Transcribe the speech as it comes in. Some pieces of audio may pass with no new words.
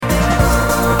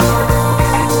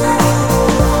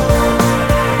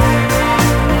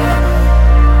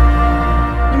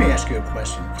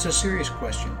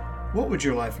What would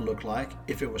your life look like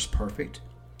if it was perfect?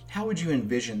 How would you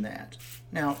envision that?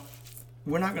 Now,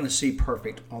 we're not going to see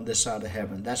perfect on this side of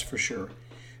heaven, that's for sure.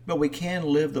 But we can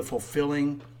live the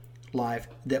fulfilling life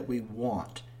that we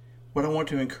want. What I want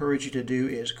to encourage you to do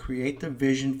is create the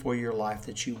vision for your life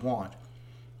that you want.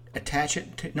 Attach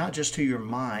it to, not just to your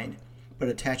mind, but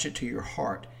attach it to your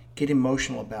heart. Get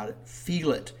emotional about it.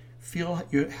 Feel it. Feel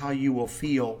how you will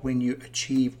feel when you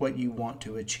achieve what you want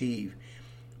to achieve.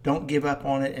 Don't give up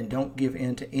on it, and don't give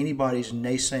in to anybody's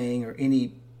naysaying or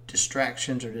any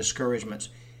distractions or discouragements.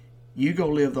 You go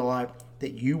live the life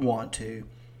that you want to.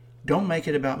 Don't make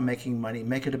it about making money.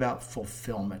 Make it about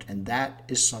fulfillment, and that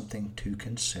is something to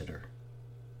consider.